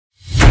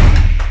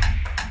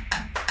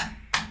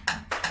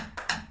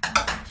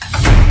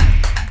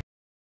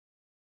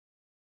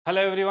Hello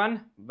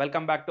everyone,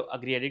 welcome back to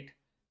AgriAddict.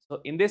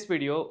 So in this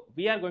video,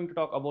 we are going to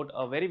talk about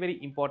a very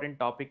important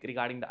topic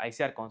regarding the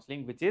ICAR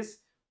counseling, which is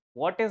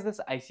what is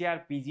this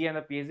ICAR PG and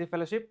the PhD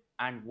fellowship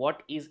and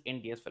what is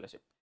NTS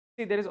fellowship.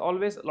 See, there is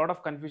always a lot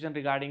of confusion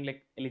regarding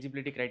like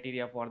eligibility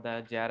criteria for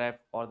the JRF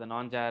or the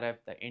non-JRF,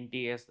 the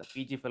NTS, the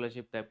PG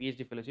fellowship, the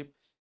PhD fellowship.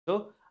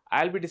 So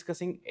I'll be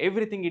discussing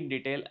everything in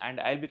detail and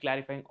I'll be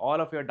clarifying all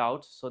of your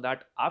doubts so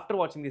that after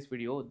watching this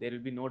video, there will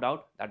be no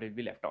doubt that will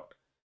be left out.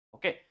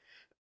 Okay.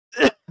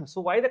 So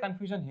why the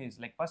confusion is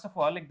like, first of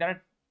all, like there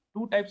are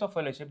two types of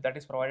fellowship that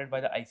is provided by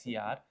the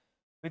ICR,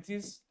 which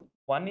is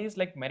one is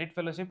like merit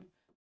fellowship,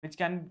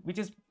 which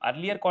is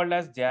earlier called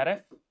as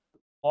JRF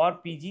or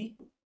PG,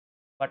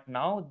 but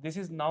now this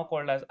is now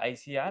called as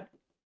ICR,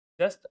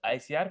 just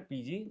ICR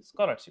PG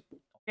scholarship.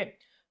 Okay,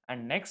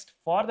 and next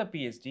for the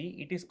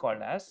PhD it is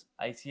called as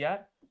ICR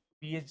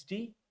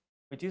PhD,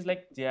 which is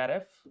like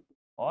JRF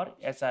or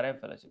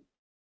SRF fellowship.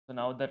 So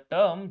now the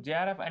term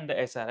JRF and the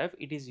SRF,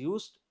 it is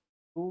used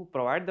to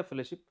provide the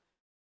fellowship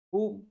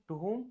to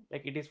whom,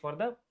 like it is for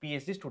the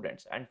PhD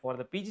students, and for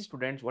the PG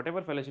students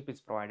whatever fellowship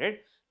is provided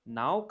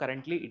now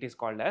currently it is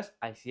called as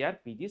ICR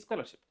PG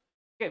scholarship,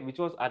 okay, which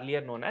was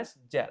earlier known as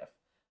JRF.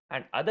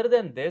 And other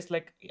than this,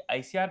 like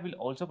ICR will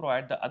also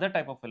provide the other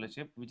type of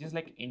fellowship which is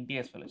like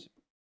NTS fellowship.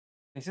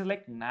 This is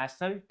like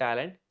National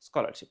Talent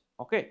Scholarship.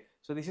 Okay,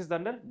 so this is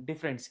under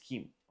different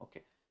scheme.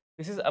 Okay,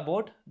 this is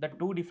about the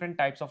two different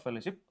types of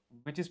fellowship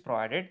which is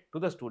provided to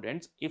the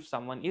students if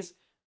someone is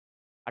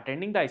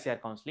attending the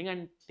ICR counseling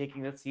and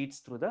taking the seats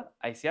through the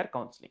ICR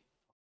counseling.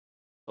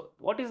 So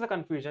what is the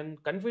confusion?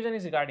 Confusion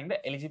is regarding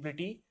the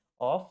eligibility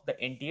of the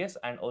NTS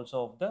and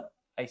also of the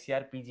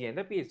ICR PG and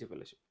the PhD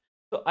fellowship.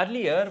 So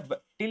earlier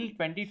till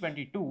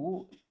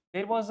 2022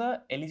 there was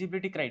a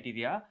eligibility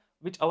criteria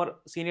which our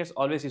seniors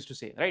always used to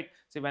say, right?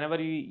 So whenever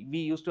we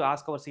used to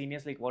ask our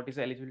seniors like what is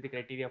the eligibility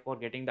criteria for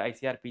getting the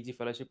ICR PG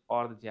fellowship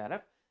or the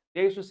JRF,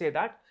 they used to say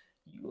that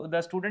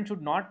the student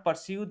should not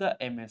pursue the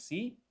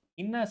MSc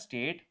in a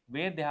state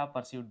where they have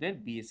pursued their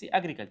BSc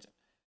agriculture.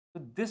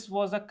 So this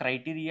was a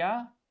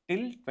criteria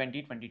till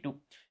 2022.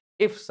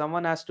 If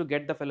someone has to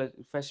get the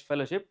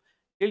fellowship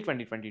till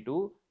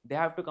 2022, they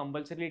have to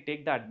compulsorily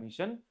take the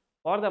admission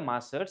for the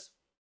masters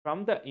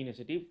from the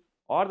university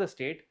or the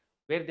state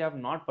where they have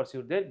not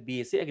pursued their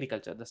BSc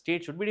agriculture. The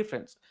state should be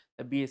different,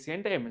 the BSc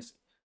and the MSc.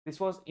 This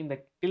was in the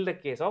till the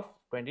case of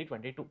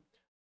 2022.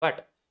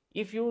 But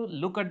if you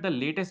look at the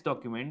latest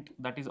document,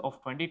 that is of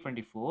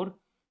 2024,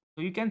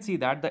 so you can see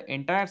that the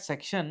entire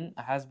section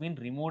has been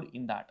removed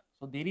in that.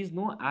 So there is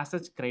no as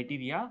such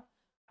criteria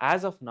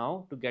as of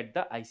now to get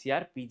the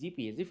ICR PG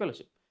PhD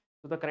fellowship.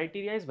 So the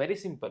criteria is very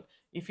simple.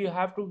 If you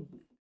have to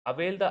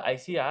avail the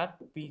ICR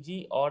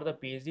PG or the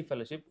PhD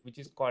fellowship, which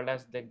is called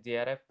as the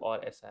JRF or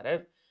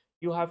SRF,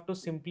 you have to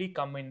simply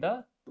come in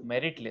the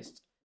merit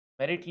list.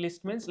 Merit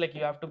list means like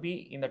you have to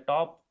be in the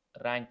top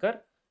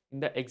ranker in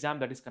the exam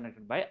that is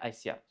conducted by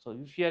ICR. So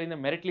if you are in the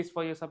merit list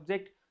for your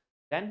subject,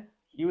 then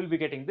you will be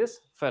getting this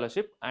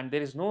fellowship, and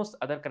there is no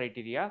other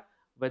criteria,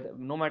 whether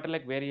no matter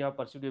like where you have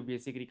pursued your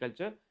basic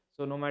agriculture.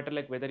 So no matter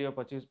like whether you have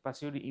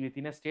pursued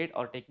within a state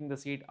or taking the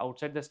seat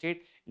outside the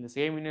state in the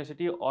same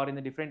university or in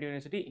the different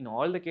university, in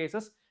all the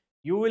cases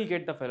you will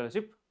get the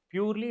fellowship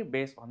purely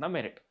based on the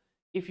merit.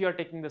 If you are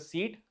taking the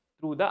seat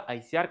through the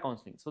ICR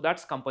counseling, so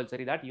that's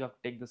compulsory that you have to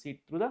take the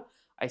seat through the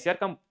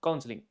ICR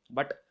counseling.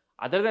 But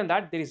other than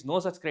that, there is no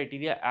such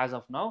criteria as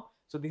of now.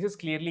 So this is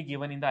clearly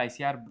given in the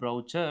ICR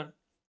brochure,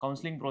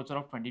 counseling brochure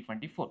of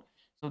 2024.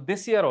 So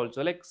this year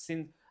also, like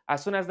since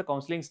as soon as the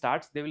counseling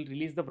starts, they will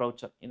release the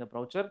brochure. In the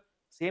brochure,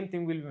 same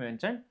thing will be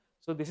mentioned.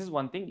 So this is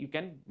one thing you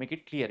can make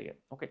it clear here.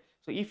 Okay,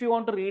 so if you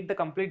want to read the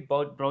complete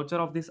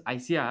brochure of this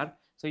ICR,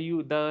 so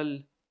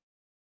the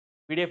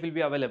PDF will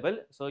be available.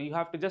 So you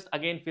have to just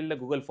again fill the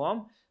Google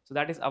form. So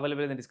that is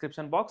available in the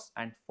description box,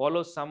 and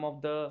follow some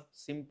of the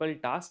simple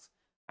tasks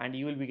and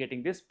you will be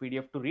getting this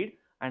PDF to read.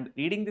 And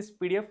reading this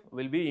PDF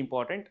will be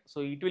important.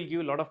 So it will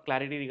give a lot of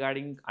clarity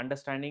regarding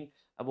understanding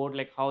about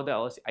like how the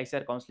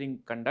ICR counseling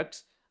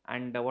conducts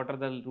and what are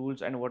the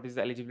rules and what is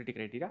the eligibility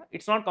criteria.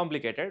 It's not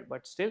complicated,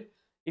 but still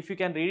if you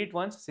can read it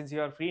once, since you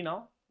are free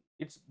now,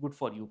 it's good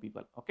for you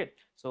people. Okay,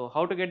 so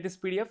how to get this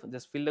PDF?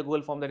 Just fill the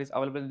Google form that is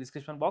available in the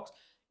description box.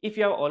 If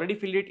you have already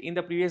filled it in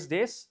the previous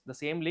days, the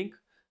same link.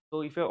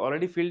 So if you have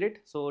already filled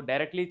it, so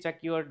directly check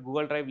your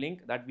Google Drive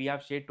link that we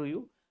have shared to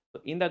you. So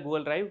in the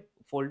Google Drive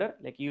folder,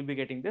 like you will be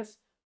getting this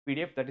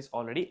PDF that is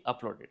already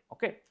uploaded.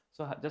 Okay,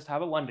 so just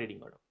have a one reading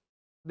order.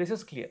 This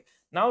is clear.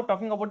 Now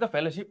talking about the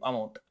fellowship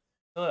amount.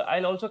 So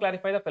I'll also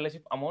clarify the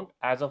fellowship amount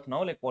as of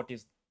now, like what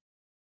is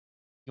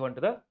given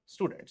to the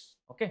students.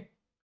 Okay.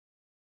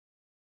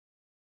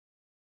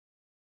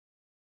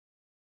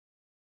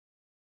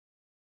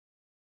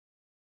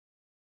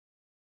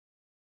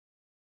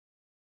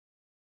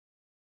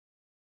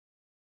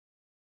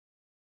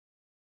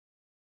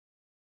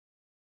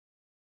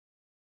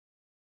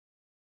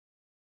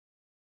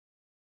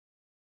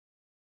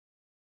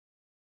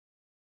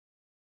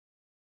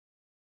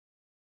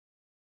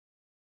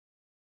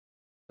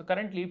 So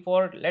currently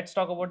let's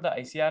talk about the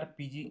ICAR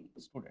PG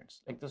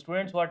students, like the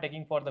students who are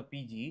taking for the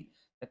PG,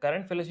 the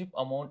current fellowship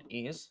amount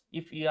is,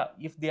 if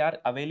they are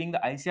availing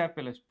the ICAR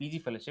PG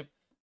fellowship,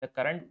 the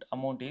current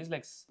amount is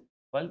like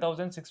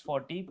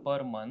 12,640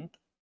 per month,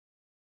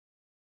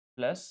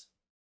 plus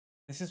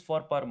this is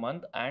for per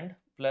month, and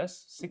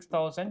plus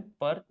 6,000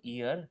 per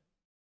year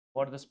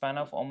for the span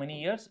of how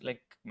many years,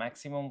 like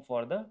maximum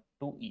for the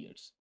 2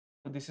 years.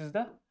 So this is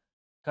the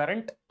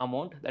current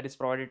amount that is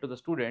provided to the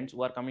students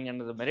who are coming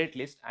under the merit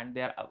list, and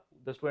they are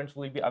the students who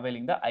will be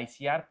availing the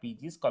ICAR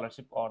PG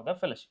scholarship or the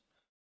fellowship.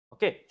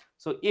 Okay,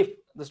 so if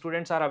the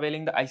students are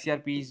availing the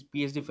ICAR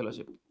PhD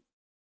fellowship,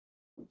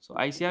 so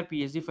ICAR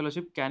PhD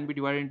fellowship can be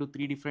divided into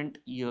 3 different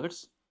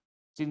years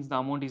since the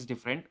amount is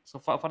different. So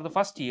for the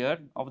first year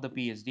of the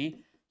PhD,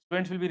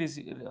 students will be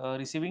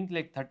receiving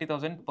like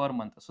 30,000 per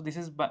month. So this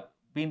has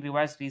been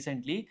revised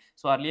recently.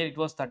 So earlier it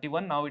was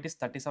 31, now it is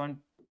 37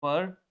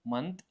 per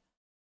month.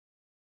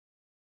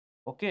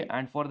 Okay,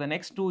 and for the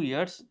next 2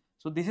 years,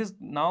 so this is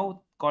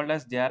now called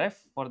as JRF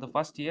for the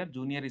first year,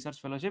 Junior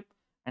Research Fellowship,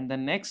 and the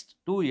next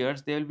 2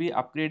 years they will be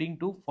upgrading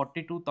to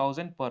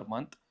 42,000 per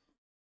month,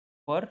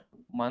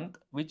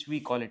 which we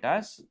call it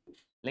as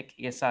like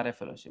SRF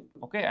fellowship.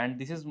 Okay, and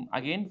this is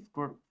again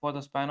for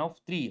the span of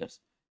 3 years.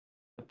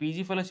 The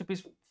PG fellowship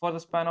is for the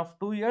span of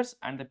 2 years,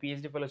 and the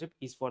PhD fellowship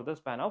is for the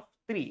span of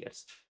 3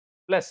 years.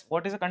 Plus,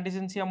 what is the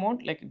contingency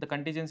amount? Like the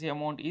contingency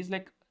amount is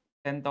like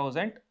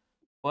 10,000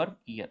 per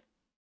year.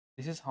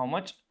 This is how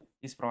much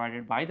is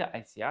provided by the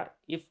ICAR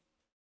if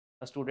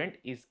a student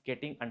is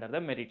getting under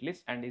the merit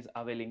list and is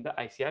availing the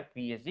ICAR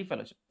PhD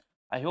fellowship.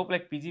 I hope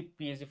like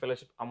PhD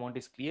fellowship amount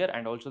is clear,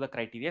 and also the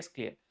criteria is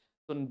clear.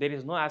 So there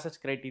is no as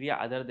such criteria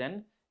other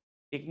than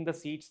taking the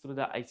seats through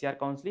the ICAR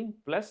counseling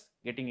plus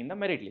getting in the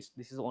merit list.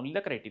 This is only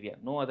the criteria.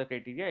 No other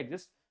criteria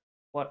exists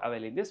for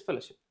availing this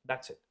fellowship.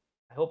 That's it.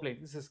 I hope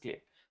like this is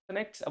clear. So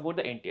next about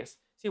the NTS.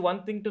 See,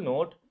 one thing to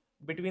note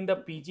between the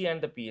PG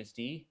and the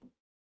PhD.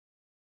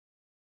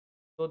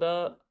 So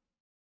the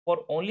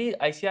for only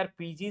ICAR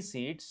PG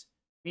seats,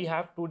 we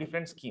have 2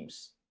 different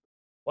schemes.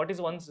 What is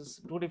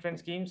one's 2 different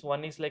schemes?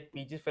 One is like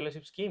PG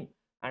fellowship scheme,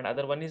 and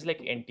other one is like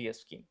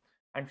NTS scheme.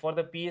 And for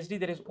the PhD,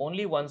 there is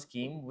only one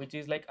scheme, which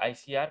is like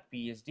ICAR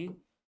PhD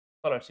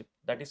scholarship,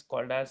 that is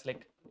called as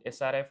like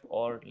SRF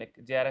or like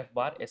JRF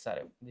bar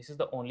SRF. This is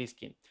the only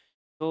scheme.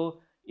 So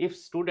if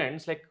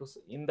students like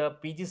in the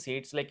PG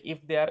seats, like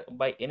if they are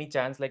by any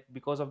chance, like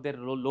because of their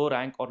low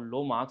rank or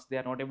low marks, they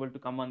are not able to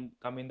come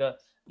in the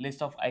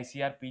list of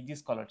ICAR PG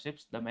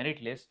scholarships, the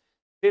merit list,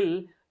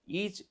 still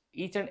each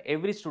and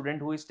every student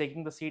who is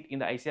taking the seat in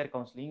the ICAR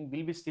counseling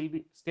will be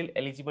still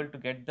eligible to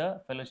get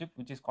the fellowship,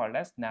 which is called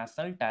as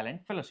National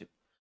Talent Fellowship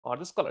or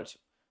the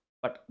scholarship.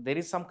 But there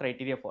is some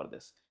criteria for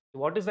this. So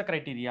what is the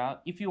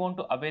criteria? If you want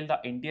to avail the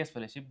NTS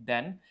fellowship,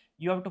 then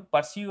you have to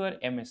pursue your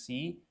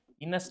MSc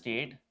in a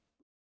state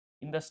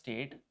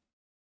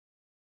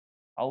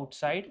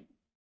outside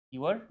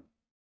your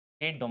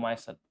state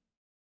domicile,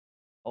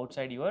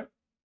 outside your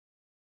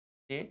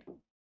state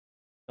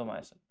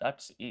domicile.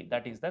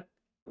 That is the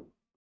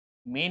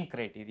main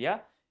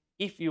criteria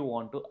if you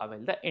want to avail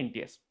the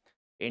NTS.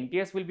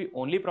 NTS will be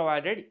only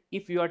provided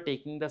if you are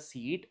taking the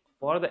seat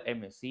for the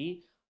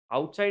MSc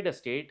outside a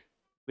state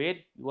where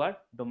your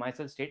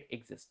domicile state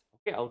exists.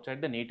 Okay, outside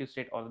the native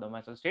state or the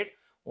domicile state,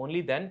 only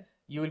then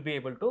you will be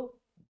able to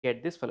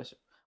get this fellowship.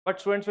 But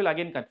students will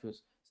again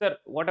confuse, sir,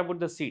 what about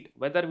the seat?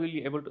 Whether will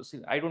you able to see?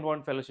 I don't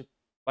want fellowship,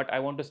 but I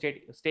want to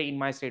stay in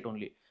my state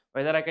only.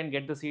 Whether I can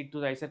get the seat to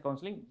the ICAR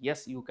counseling?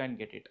 Yes, you can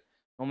get it.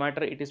 No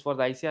matter it is for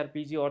the ICAR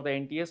PG or the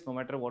NTS, no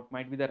matter what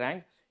might be the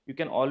rank, you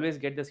can always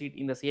get the seat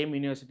in the same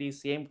university,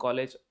 same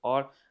college,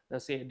 or the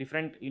same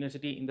different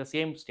university in the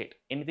same state.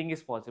 Anything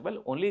is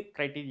possible. Only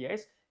criteria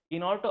is,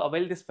 in order to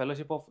avail this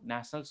fellowship of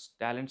National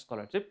Talent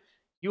Scholarship,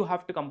 you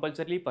have to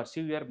compulsorily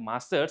pursue your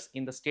masters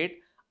in the state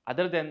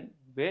other than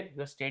where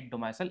your state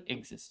domicile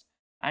exists.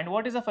 And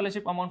what is the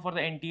fellowship amount for the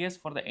NTS?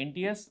 For the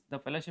NTS, the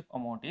fellowship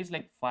amount is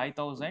like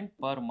 5,000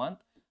 per month.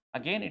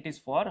 Again, it is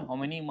for how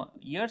many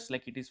years?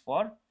 Like it is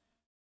for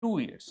 2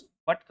 years,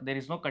 but there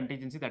is no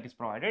contingency that is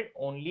provided.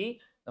 Only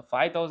the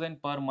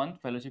 5,000 per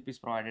month fellowship is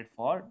provided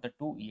for the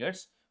 2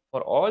 years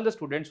for all the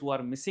students who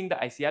are missing the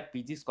ICAR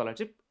PG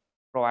scholarship,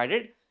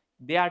 provided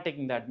they are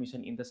taking the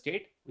admission in the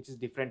state which is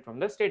different from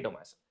the state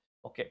domicile.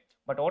 Okay,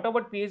 but what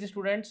about PhD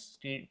students?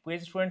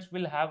 PhD students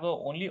will have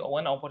only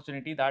one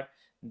opportunity, that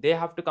they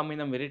have to come in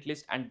the merit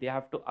list and they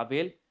have to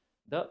avail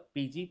the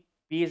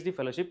PhD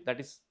fellowship, that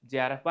is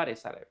JRF bar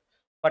SRF.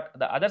 But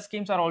the other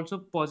schemes are also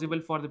possible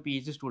for the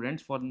PhD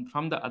students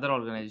from the other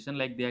organization,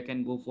 like they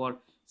can go for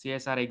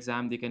CSR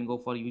exam, they can go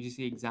for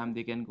UGC exam,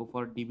 they can go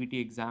for DBT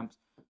exams.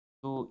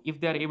 So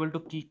if they are able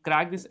to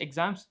crack these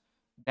exams,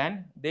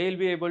 then they will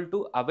be able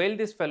to avail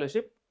this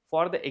fellowship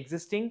for the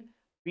existing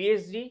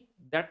PhD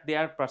that they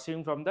are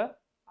pursuing from the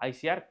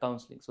ICAR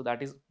counseling. So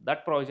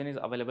that provision is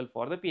available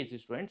for the PhD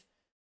students,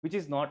 which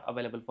is not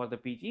available for the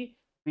PG.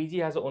 PG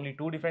has only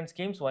 2 different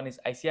schemes. One is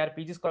ICAR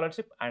PG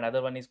scholarship and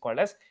other one is called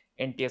as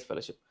NTS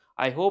fellowship.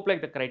 I hope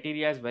like the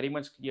criteria is very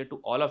much clear to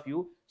all of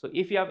you. So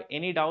if you have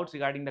any doubts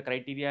regarding the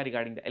criteria,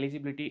 regarding the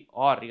eligibility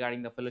or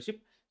regarding the fellowship,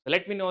 so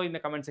let me know in the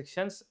comment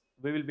sections.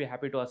 We will be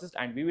happy to assist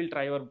and we will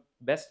try our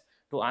best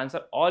to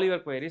answer all your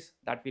queries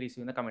that we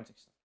receive in the comment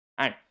section.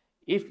 And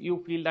if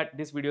you feel that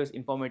this video is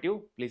informative,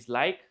 please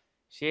like,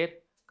 share,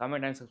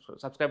 comment and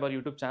subscribe our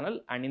YouTube channel.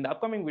 And in the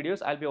upcoming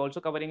videos, I'll be also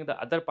covering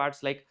the other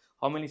parts like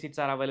how many seats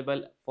are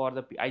available for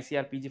the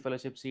ICAR PG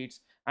fellowship seats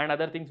and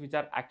other things which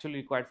are actually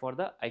required for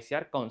the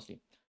ICAR counseling.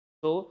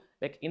 So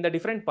like in the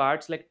different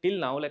parts, like till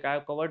now, like I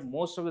have covered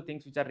most of the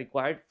things which are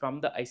required from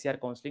the ICAR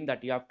counseling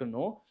that you have to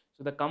know.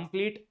 So the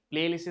complete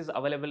playlist is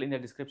available in the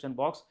description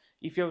box.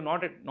 If you have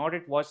not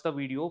yet watched the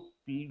video,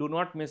 please do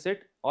not miss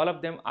it. All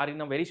of them are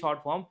in a very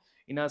short form.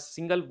 In a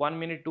single 1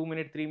 minute, 2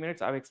 minute, 3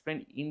 minutes, I've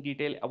explained in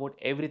detail about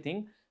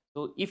everything.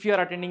 So if you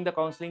are attending the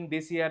counseling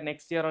this year,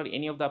 next year or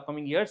any of the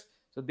upcoming years,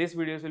 so this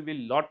videos will be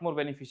a lot more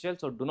beneficial.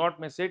 So do not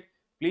miss it.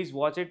 Please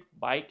watch it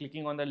by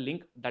clicking on the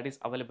link that is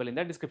available in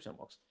the description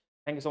box.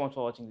 Thank you so much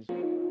for watching this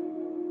video.